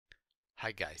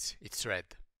Hi guys, it's Red.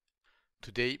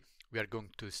 Today we are going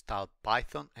to install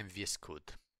Python and VS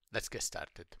Code. Let's get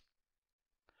started.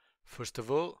 First of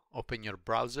all, open your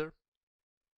browser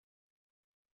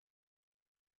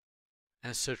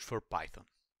and search for Python.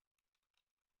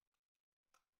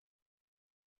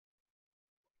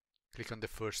 Click on the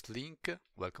first link,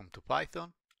 Welcome to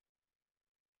Python.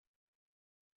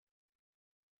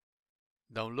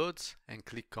 Downloads and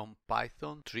click on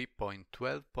Python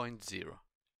 3.12.0.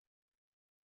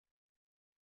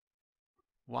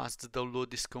 Once the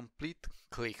download is complete,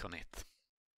 click on it.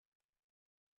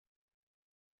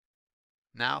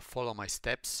 Now follow my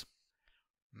steps.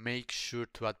 Make sure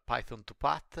to add Python to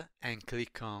path and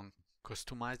click on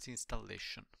Customize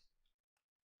installation.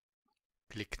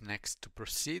 Click Next to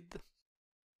proceed.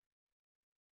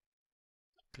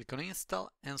 Click on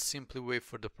Install and simply wait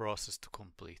for the process to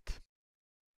complete.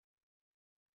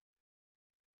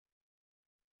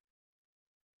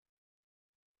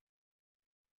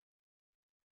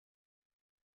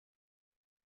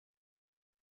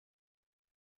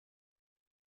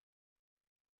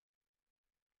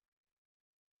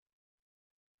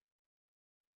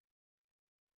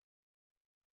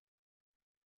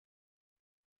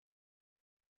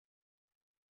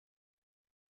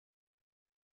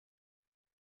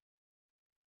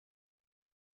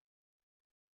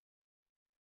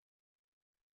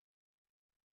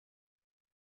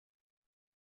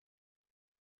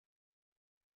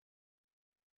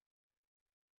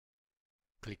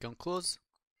 Click on Close.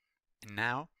 And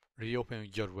now reopen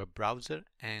your web browser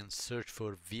and search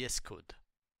for VS Code.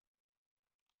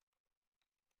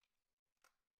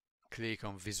 Click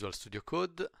on Visual Studio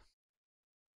Code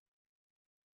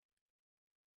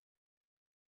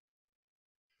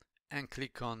and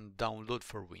click on Download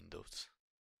for Windows.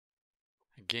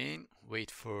 Again, wait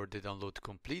for the download to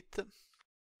complete,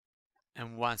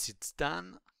 and once it's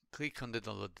done, click on the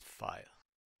downloaded file.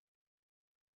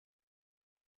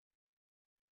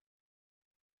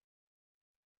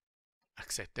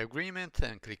 Accept the agreement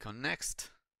and click on Next.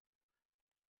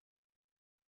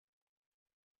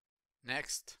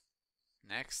 Next,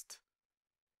 Next,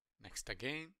 Next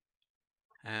again,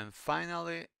 and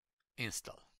finally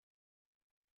Install.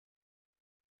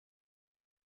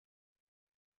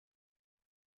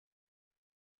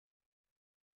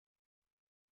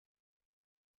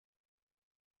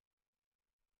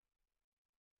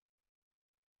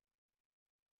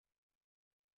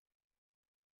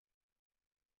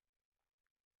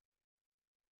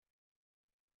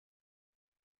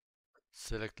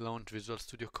 Select Launch Visual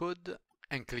Studio Code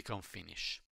and click on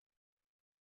Finish.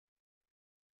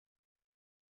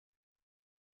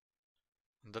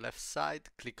 On the left side,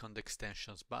 click on the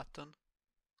Extensions button.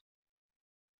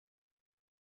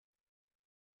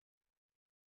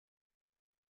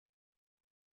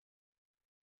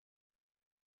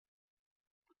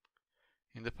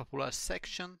 In the Popular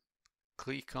section,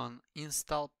 click on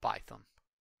Install Python.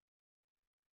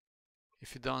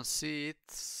 If you don't see it,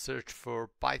 search for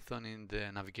Python in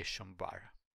the navigation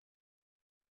bar.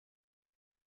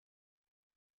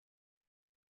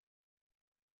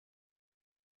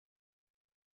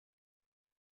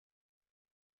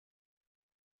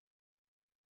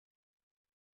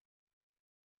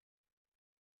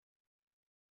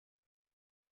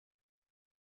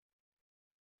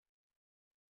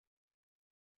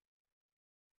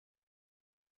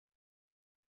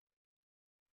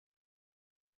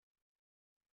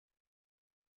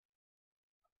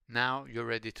 Now you're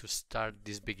ready to start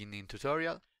this beginning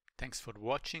tutorial. Thanks for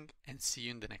watching and see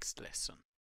you in the next lesson.